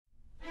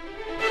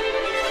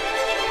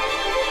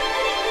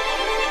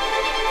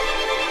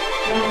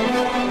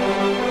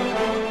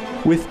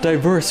with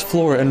diverse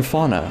flora and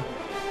fauna,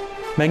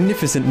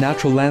 magnificent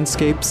natural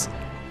landscapes,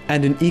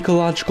 and an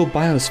ecological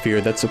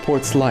biosphere that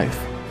supports life.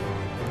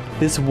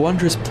 This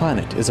wondrous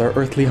planet is our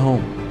earthly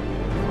home.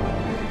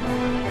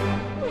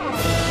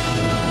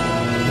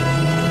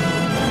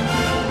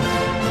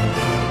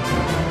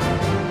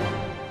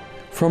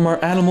 From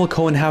our animal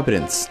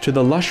co-inhabitants to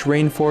the lush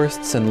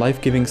rainforests and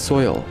life-giving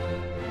soil,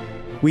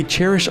 we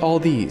cherish all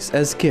these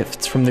as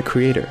gifts from the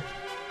Creator.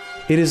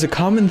 It is a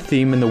common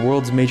theme in the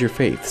world's major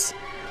faiths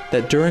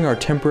that during our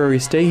temporary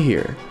stay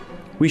here,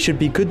 we should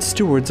be good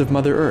stewards of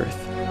Mother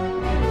Earth.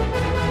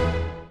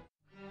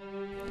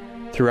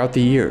 Throughout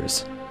the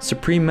years,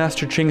 Supreme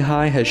Master Ching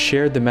Hai has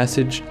shared the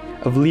message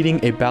of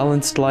leading a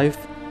balanced life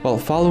while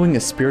following a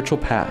spiritual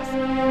path.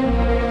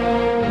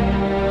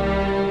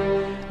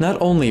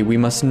 Not only we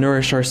must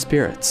nourish our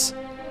spirits,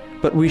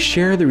 but we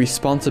share the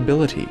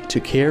responsibility to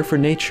care for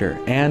nature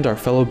and our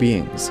fellow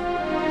beings.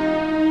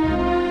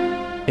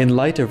 In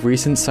light of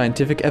recent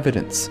scientific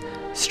evidence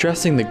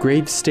stressing the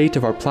grave state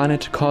of our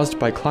planet caused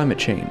by climate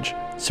change,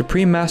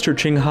 Supreme Master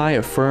Ching Hai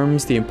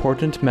affirms the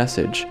important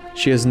message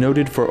she has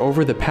noted for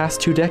over the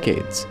past 2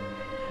 decades.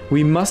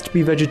 We must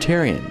be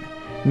vegetarian,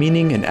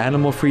 meaning an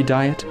animal-free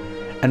diet,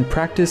 and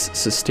practice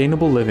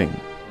sustainable living.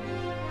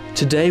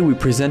 Today we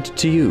present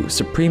to you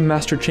Supreme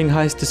Master Ching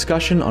Hai's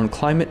discussion on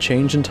climate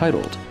change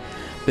entitled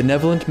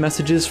Benevolent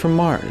Messages from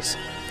Mars,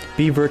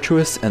 Be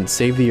Virtuous and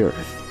Save the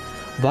Earth,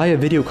 via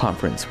video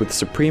conference with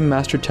Supreme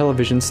Master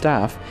Television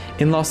staff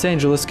in Los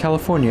Angeles,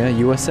 California,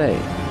 USA,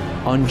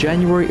 on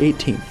January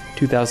 18,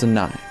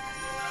 2009.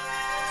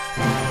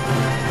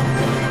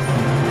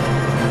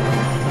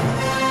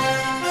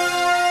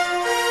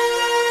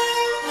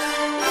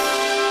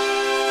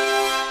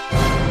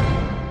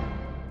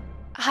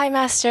 Hi,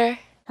 Master.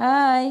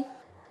 Hi.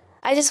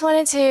 I just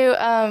wanted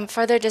to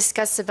further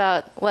discuss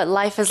about what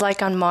life is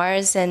like on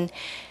Mars, and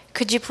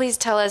could you please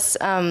tell us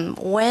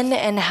when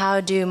and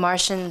how do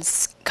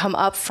Martians come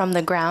up from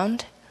the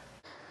ground?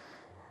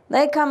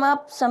 They come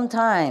up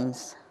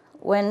sometimes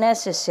when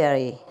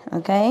necessary,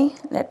 okay?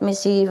 Let me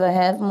see if I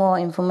have more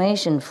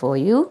information for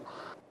you.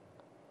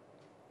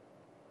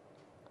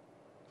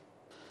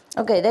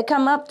 Okay, they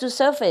come up to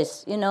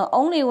surface,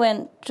 only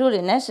when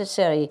truly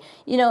necessary.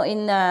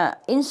 In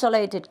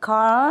insulated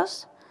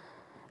cars,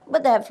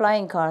 but they have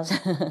flying cars.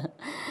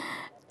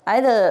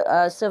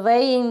 Either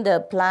surveying the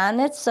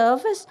planet's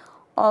surface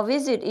or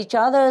visit each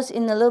other's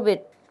in a little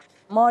bit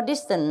more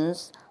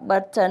distance,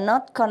 but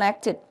not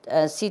connected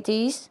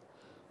cities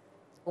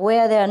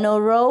where there are no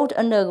road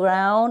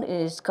underground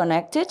is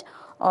connected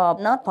or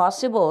not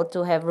possible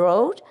to have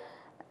road.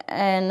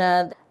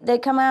 And they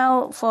come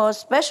out for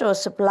special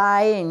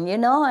supplying,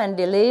 and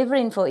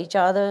delivering for each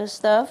other's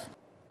stuff.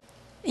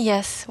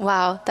 Yes,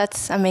 wow,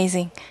 that's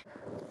amazing.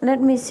 Let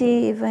me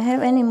see if I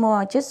have any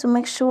more, just to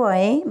make sure,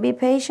 eh? Be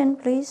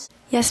patient, please.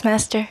 Yes,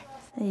 Master.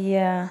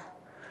 Yeah.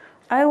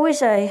 I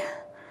wish I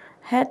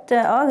had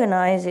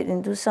organized it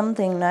into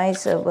something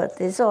nicer, but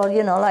it's all,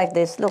 like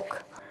this.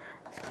 Look.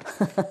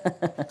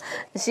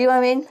 See what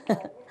I mean?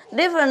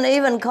 Different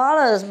even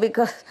colors,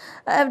 because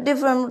I have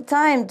different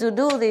time to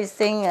do this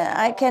thing.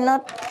 I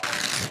cannot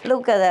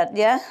look at that,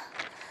 yeah?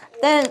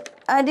 Then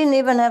I didn't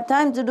even have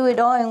time to do it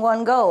all in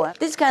one go.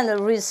 This kind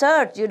of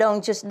research, you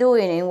don't just do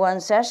it in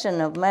one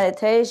session of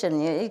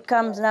meditation. It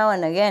comes now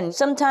and again.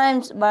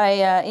 Sometimes by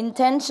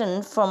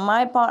intention from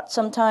my part,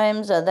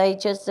 sometimes they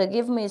just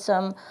give me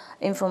some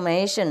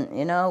information,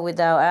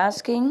 without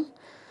asking.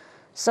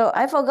 So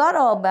I forgot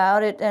all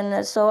about it,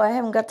 and so I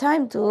haven't got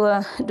time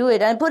to do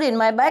it. I put it in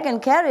my bag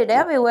and carry it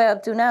everywhere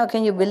up to now.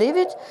 Can you believe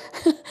it?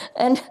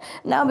 And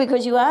now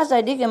because you asked,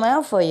 I dig them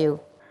out for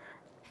you.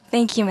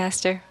 Thank you,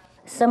 Master.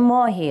 Some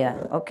more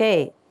here.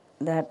 Okay,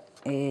 that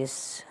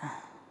is...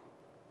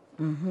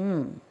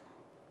 When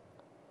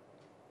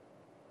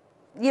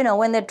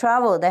they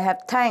travel, they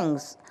have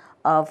tanks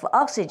of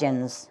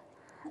oxygens.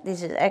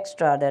 This is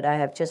extra that I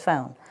have just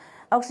found.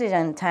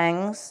 Oxygen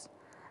tanks.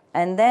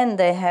 And then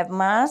they have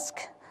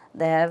masks.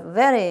 They have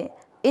very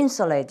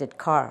insulated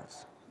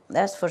cars.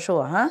 That's for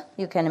sure, huh?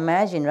 You can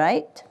imagine,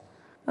 right?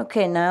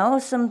 Okay, now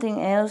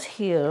something else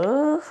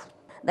here.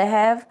 They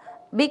have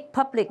big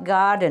public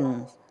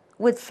gardens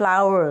with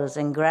flowers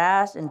and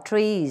grass and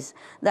trees.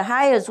 The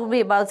highest will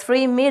be about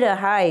 3 meters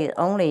high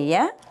only,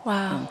 yeah?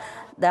 Wow.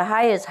 The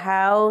highest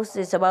house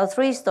is about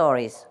 3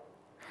 stories.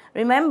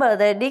 Remember,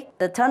 they dig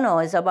the tunnel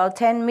is about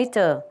 10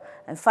 meters.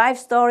 And 5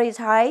 stories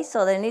high,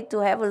 so they need to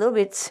have a little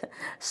bit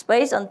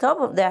space on top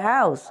of their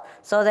house.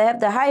 So they have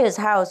the highest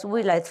house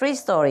with like 3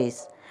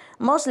 stories,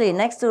 mostly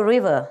next to a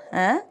river,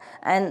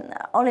 and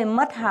only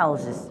mud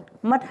houses.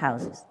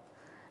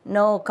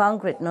 No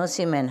concrete, no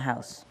cement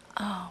house.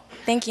 Oh,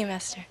 thank you,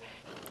 Master.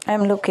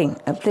 I'm looking.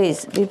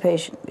 Please, be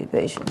patient, be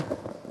patient.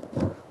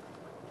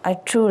 I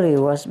truly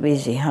was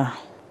busy,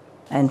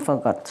 and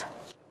forgot.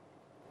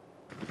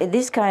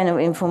 This kind of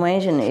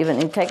information, even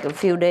it takes a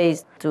few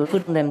days to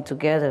put them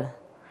together.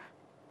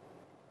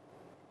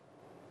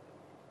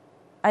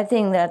 I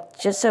think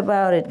that's just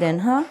about it then,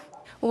 huh?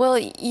 Well,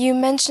 you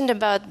mentioned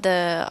about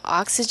the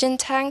oxygen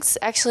tanks.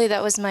 Actually,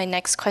 that was my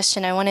next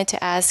question. I wanted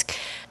to ask,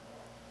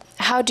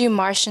 how do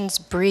Martians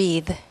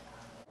breathe?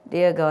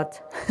 Dear God.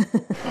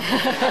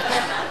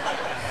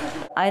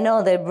 I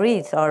know they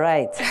breathe, all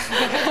right.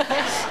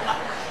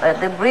 But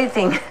the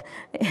breathing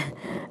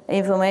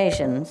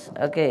informations,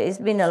 okay, it's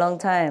been a long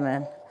time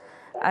and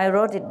I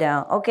wrote it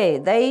down. Okay,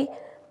 they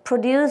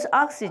produce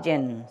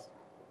oxygen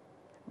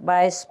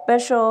by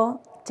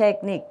special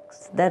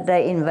techniques that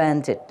they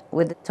invented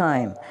with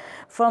time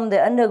from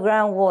the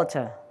underground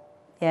water,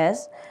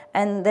 yes,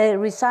 and they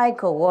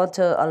recycle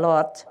water a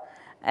lot,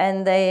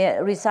 and they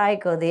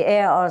recycle the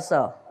air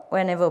also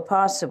whenever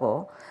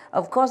possible.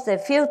 Of course, they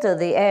filter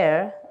the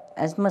air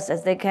as much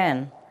as they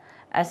can.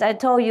 As I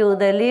told you,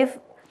 they live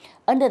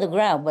under the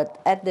ground, but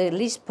at the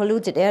least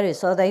polluted area,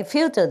 so they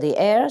filter the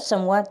air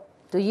somewhat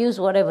to use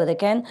whatever they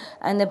can,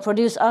 and they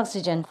produce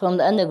oxygen from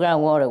the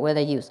underground water where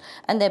they use.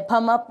 And they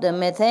pump up the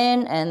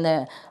methane and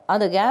the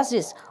other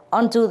gases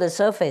onto the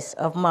surface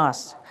of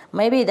Mars.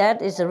 Maybe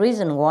that is the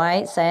reason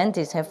why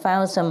scientists have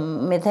found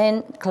some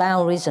methane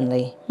cloud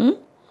recently.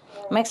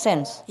 Makes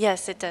sense?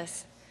 Yes, it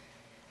does.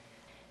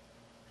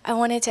 I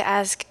wanted to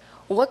ask,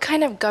 what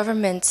kind of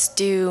governments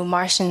do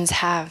Martians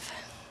have?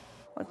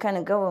 What kind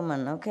of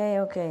government?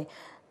 Okay.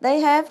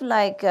 They have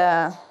like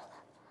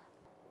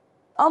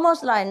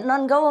almost like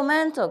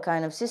non-governmental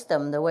kind of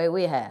system the way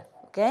we have,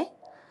 okay?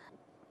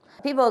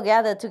 People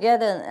gather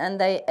together and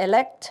they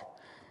elect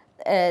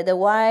the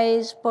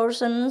wise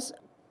persons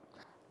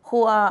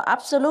who are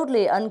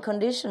absolutely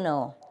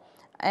unconditional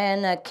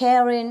and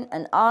caring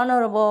and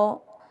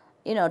honorable,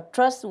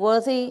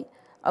 trustworthy.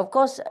 Of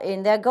course,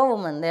 in their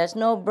government, there's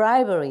no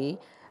bribery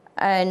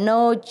and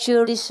no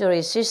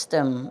judiciary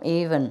system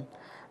even.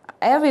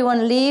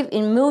 Everyone live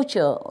in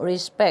mutual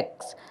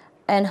respect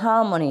and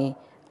harmony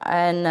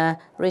and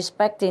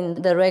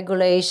respecting the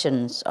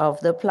regulations of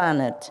the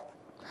planet.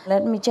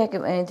 Let me check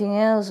if anything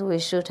else we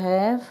should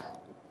have.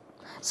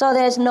 So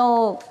there's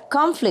no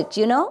conflict,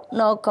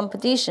 no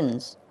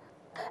competitions.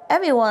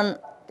 Everyone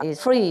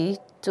is free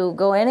to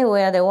go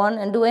anywhere they want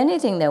and do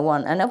anything they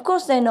want. And of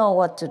course they know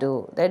what to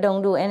do. They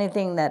don't do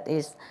anything that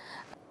is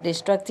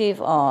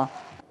destructive or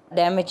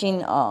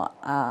damaging or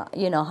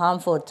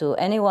harmful to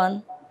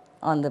anyone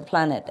on the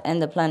planet and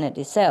the planet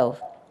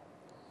itself.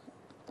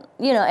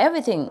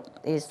 Everything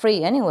is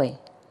free anyway.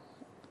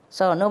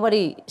 So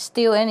nobody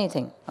steal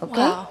anything, okay?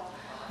 Wow.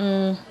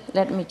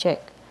 Let me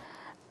check.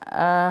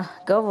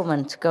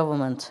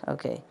 Government,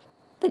 okay.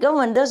 The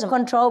government doesn't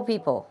control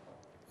people,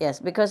 yes,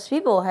 because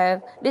people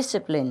have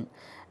discipline.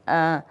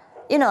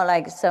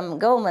 Like some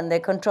government, they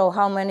control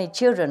how many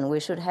children we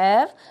should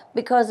have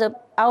because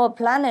our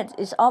planet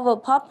is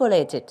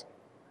overpopulated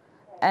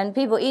and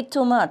people eat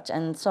too much.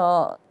 And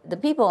so the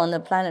people on the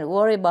planet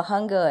worry about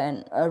hunger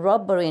and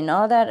robbery and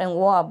all that and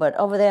war, but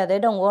over there they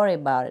don't worry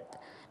about it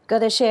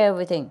because they share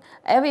everything.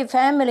 Every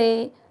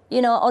family,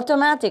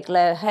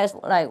 automatically has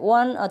like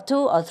 1 or 2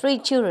 or 3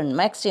 children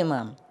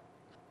maximum.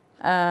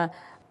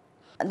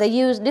 They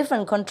use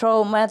different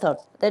control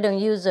methods. They don't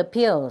use the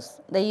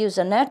pills. They use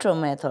a natural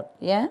method,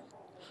 yeah?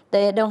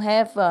 They don't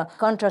have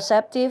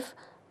contraceptive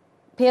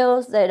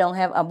pills. They don't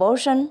have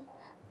abortion.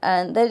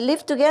 And they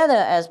live together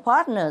as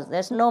partners.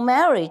 There's no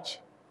marriage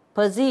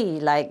per se,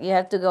 like you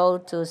have to go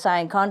to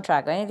sign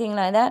contract or anything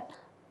like that.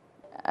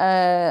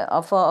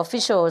 Or for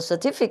official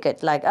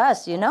certificate like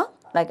us,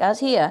 like us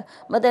here.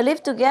 But they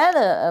live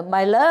together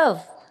by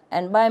love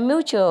and by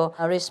mutual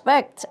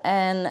respect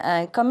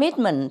and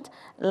commitment,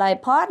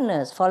 like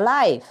partners for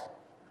life.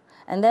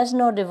 And there's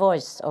no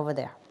divorce over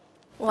there.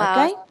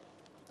 Wow. Okay?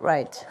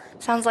 Right.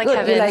 Sounds like Good.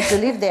 heaven. You like to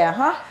live there,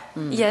 huh?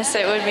 Yes,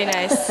 it would be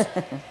nice.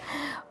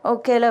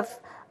 Okay, love.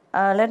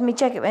 Let me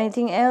check if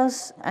anything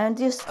else. I'm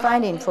just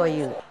finding for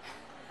you.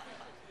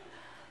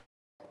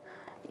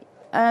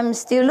 I'm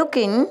still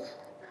looking.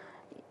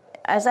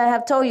 As I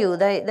have told you,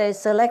 they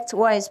select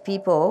wise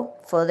people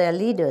for their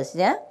leaders,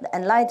 yeah?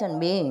 Enlightened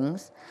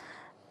beings.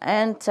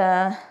 And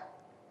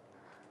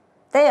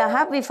they are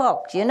happy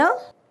folks,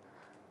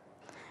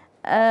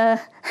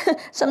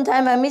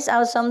 Sometimes I miss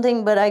out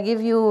something, but I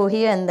give you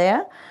here and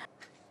there.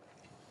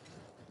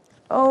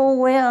 Oh,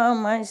 where are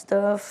my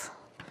stuff?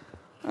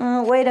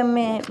 Wait a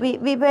minute.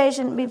 Be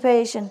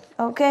patient,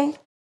 okay?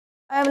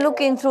 I'm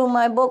looking through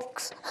my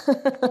books.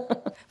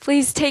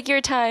 Please take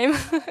your time.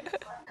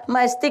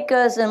 My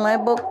stickers and my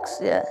books,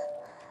 yeah.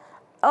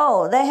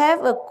 Oh, they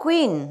have a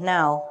queen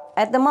now,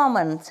 at the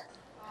moment.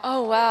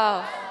 Oh,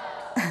 wow.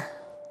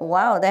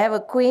 Wow, they have a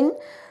queen.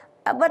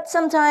 But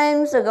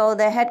sometimes ago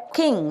they had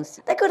kings.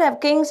 They could have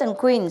kings and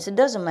queens, it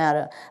doesn't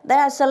matter. They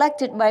are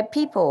selected by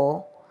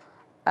people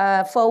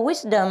for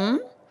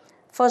wisdom,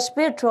 for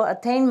spiritual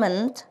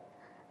attainment,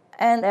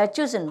 and they are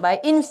chosen by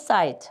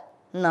insight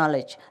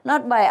knowledge,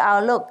 not by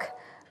our look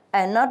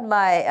and not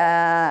by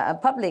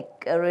public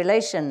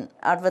relation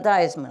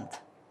advertisement.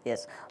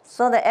 Yes.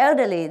 So the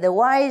elderly, the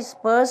wise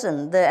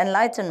person, the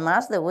enlightened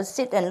master would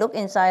sit and look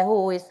inside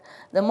who is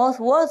the most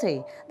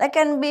worthy. That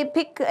can be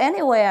picked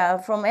anywhere,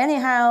 from any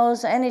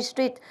house, any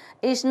street.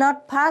 It's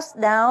not passed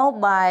down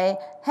by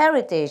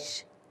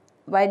heritage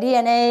by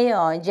DNA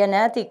or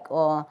genetic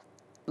or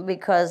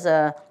because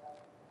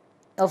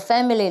of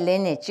family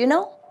lineage, you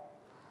know?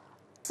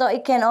 So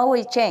it can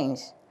always change.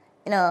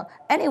 You know,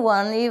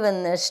 anyone,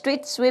 even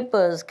street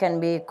sweepers can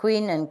be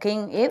queen and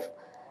king if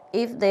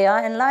they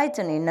are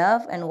enlightened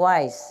enough and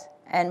wise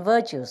and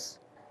virtuous.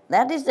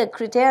 That is the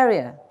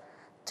criteria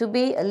to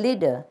be a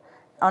leader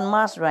on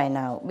Mars right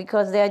now,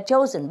 because they are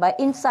chosen by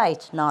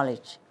insight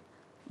knowledge,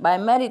 by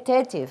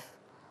meditative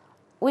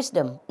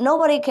wisdom.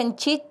 Nobody can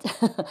cheat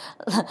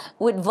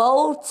with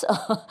votes.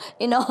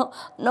 You know,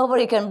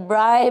 nobody can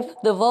bribe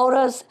the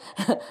voters.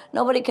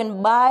 Nobody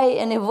can buy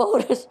any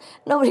voters.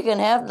 Nobody can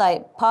have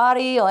like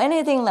party or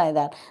anything like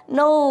that.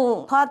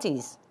 No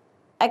parties,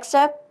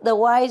 except the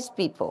wise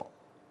people.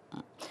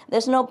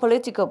 There's no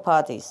political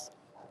parties.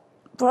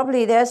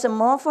 Probably there's some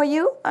more for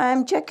you.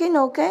 I'm checking,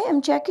 okay?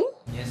 I'm checking.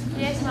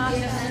 Yes,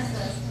 Master.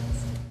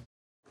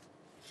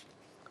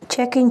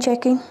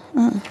 Checking.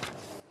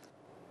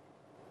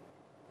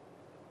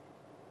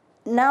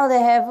 Now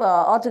they have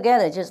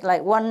altogether just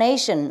like one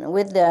nation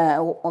with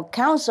the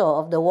council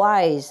of the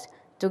wise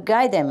to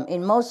guide them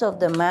in most of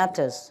the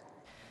matters.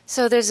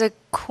 So there's a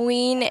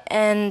queen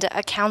and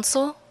a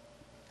council?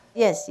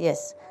 Yes.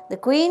 The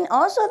queen,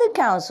 also the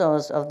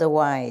councils of the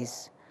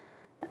wise.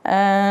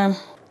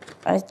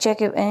 I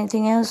check if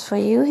anything else for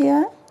you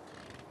here.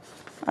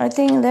 I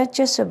think that's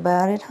just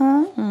about it,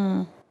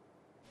 huh?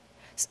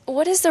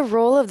 What is the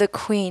role of the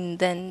queen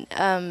then,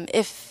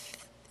 if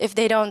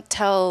they don't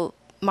tell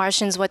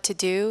Martians what to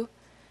do?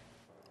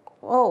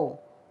 Oh,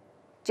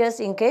 just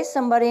in case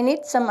somebody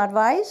needs some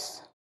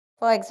advice,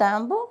 for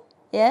example,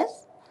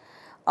 yes?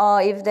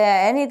 Or if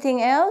there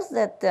anything else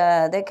that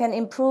they can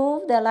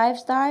improve their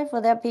lifestyle for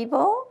their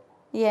people,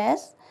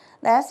 yes?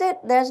 That's it.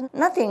 There's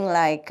nothing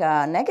like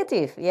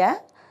negative, yeah?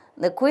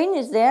 The queen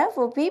is there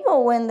for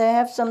people when they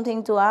have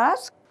something to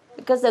ask,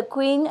 because the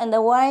queen and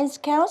the wise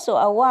council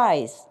are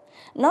wise.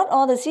 Not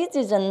all the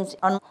citizens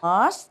on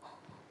Mars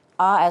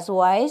are as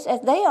wise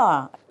as they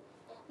are.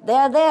 They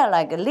are there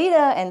like a leader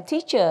and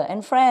teacher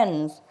and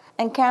friends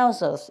and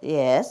counsels,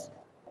 yes.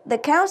 The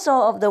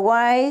council of the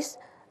wise,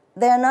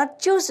 they are not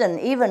chosen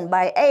even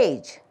by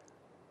age,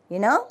 you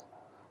know?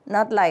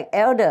 Not like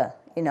elder,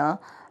 you know.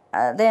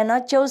 They are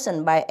not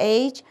chosen by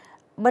age,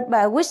 but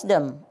by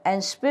wisdom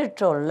and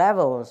spiritual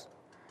levels.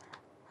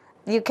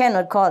 You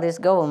cannot call this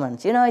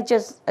government, you know, it's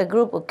just a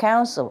group of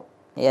council,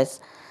 yes.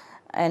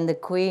 And the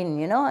queen,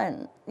 you know,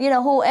 and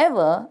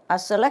whoever are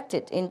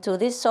selected into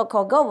this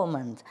so-called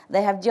government,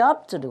 they have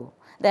job to do.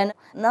 They're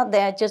not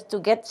there just to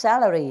get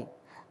salary.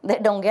 They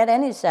don't get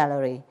any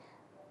salary.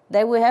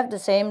 They will have the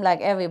same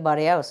like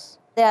everybody else.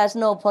 There's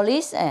no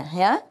police,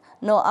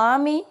 no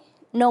army,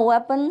 no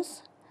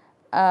weapons.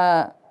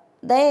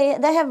 They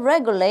have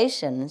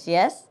regulations,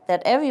 yes,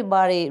 that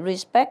everybody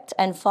respect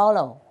and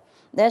follow.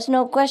 There's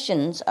no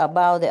questions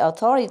about the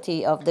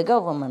authority of the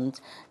government,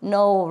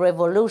 no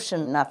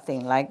revolution,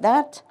 nothing like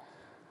that.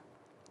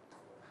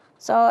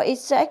 So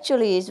it's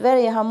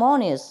very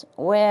harmonious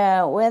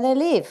where they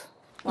live.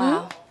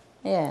 Wow.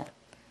 Yeah.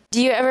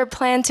 Do you ever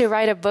plan to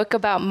write a book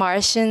about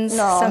Martians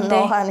No, someday?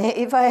 no, honey.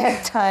 If I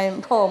have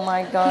time, oh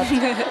my God,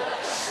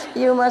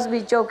 you must be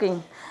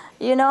joking.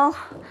 You know,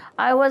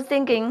 I was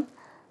thinking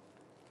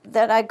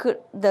that I could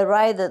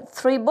write the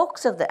 3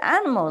 books of the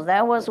animals.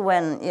 That was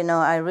when,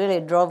 I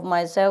really drove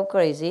myself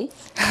crazy.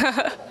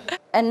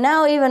 And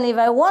now even if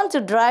I want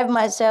to drive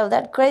myself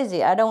that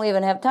crazy, I don't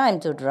even have time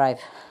to drive.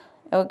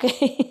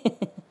 Okay?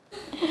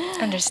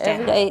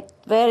 Understand. Every day,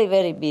 very,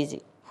 very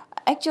busy.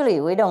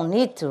 Actually, we don't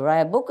need to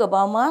write a book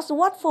about Mars.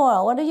 What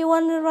for? What do you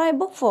want to write a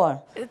book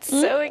for? It's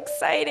so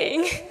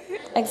exciting.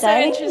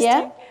 Exciting? So interesting.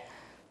 Yeah?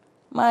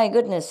 My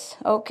goodness.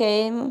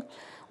 Okay.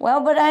 Well,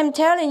 but I'm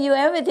telling you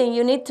everything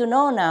you need to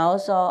know now,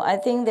 so I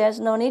think there's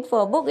no need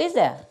for a book, is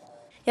there?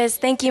 Yes,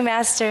 thank you,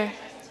 Master.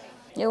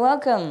 You're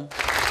welcome.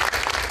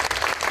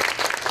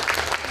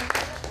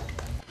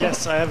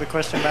 Yes, I have a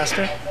question,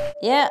 Master.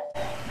 Yeah.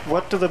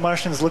 What do the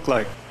Martians look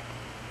like?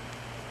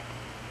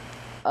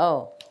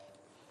 Oh.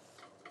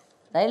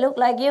 They look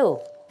like you.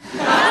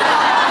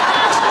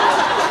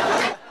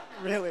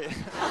 Really?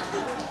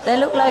 They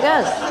look like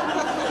us.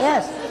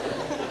 Yes.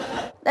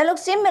 They look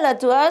similar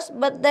to us,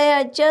 but they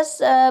are just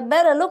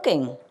better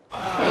looking.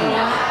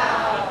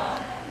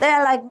 They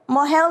are like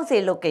more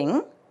healthy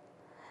looking,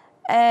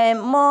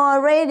 and more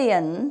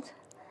radiant,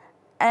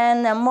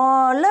 and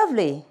more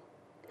lovely.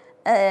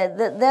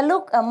 Their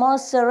look are more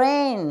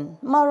serene,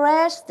 more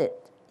rested,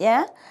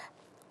 yeah?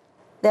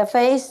 Their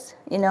face,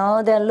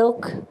 their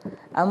look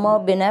are more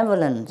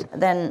benevolent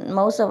than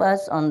most of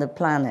us on the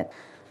planet.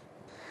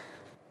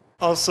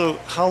 Also,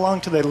 how long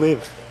do they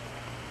live?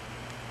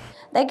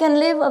 They can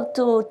live up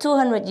to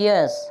 200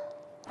 years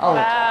old.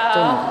 Wow.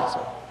 200 years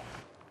old.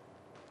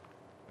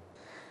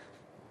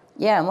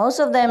 Yeah, most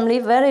of them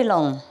live very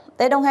long.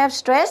 They don't have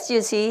stress,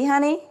 you see,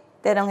 honey.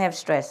 They don't have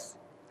stress.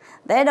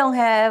 They don't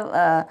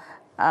have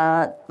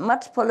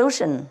much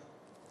pollution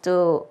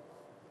to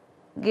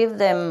give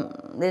them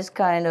this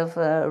kind of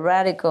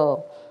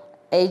radical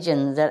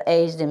agent that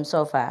age them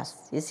so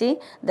fast. You see,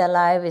 their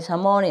life is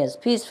harmonious,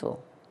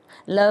 peaceful.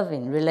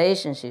 loving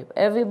relationship.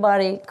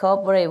 Everybody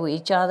cooperate with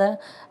each other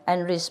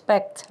and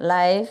respect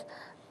life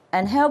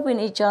and helping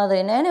each other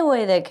in any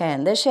way they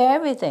can. They share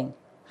everything.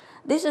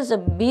 This is a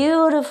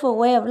beautiful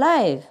way of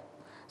life.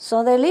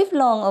 So they live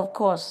long, of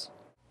course.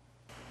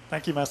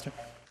 Thank you, Master.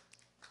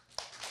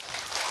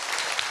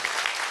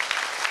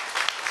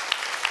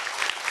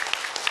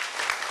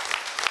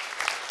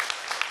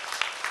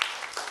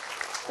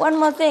 One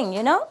more thing,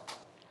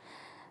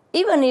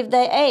 even if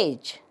they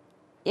age,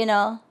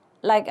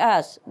 like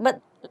us, but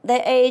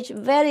they age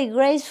very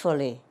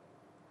gracefully.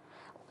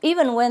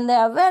 Even when they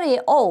are very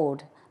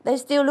old, they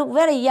still look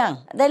very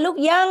young. They look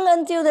young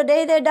until the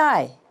day they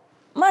die,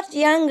 much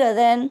younger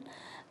than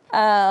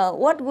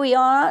what we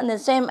are in the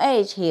same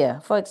age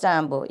here, for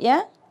example,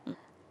 yeah?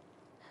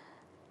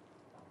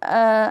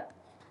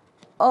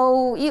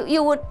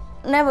 You would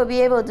never be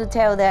able to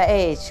tell their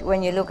age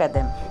when you look at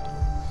them.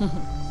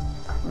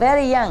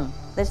 Very young.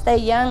 They stay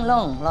young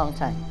long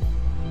time.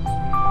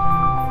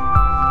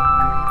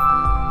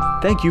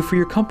 Thank you for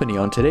your company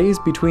on today's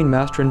Between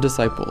Master and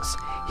Disciples,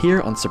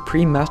 here on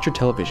Supreme Master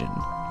Television.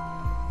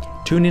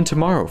 Tune in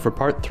tomorrow for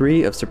part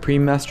 3 of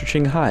Supreme Master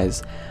Ching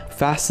Hai's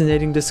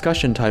fascinating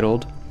discussion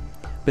titled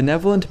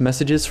Benevolent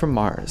Messages from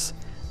Mars,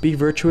 Be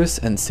Virtuous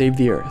and Save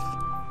the Earth.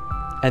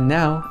 And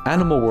now,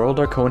 Animal World,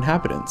 Our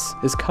Co-Inhabitants,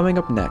 is coming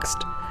up next,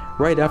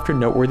 right after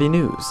Noteworthy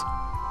News.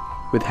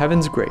 With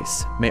heaven's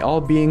grace, may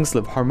all beings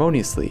live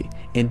harmoniously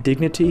in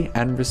dignity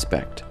and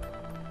respect.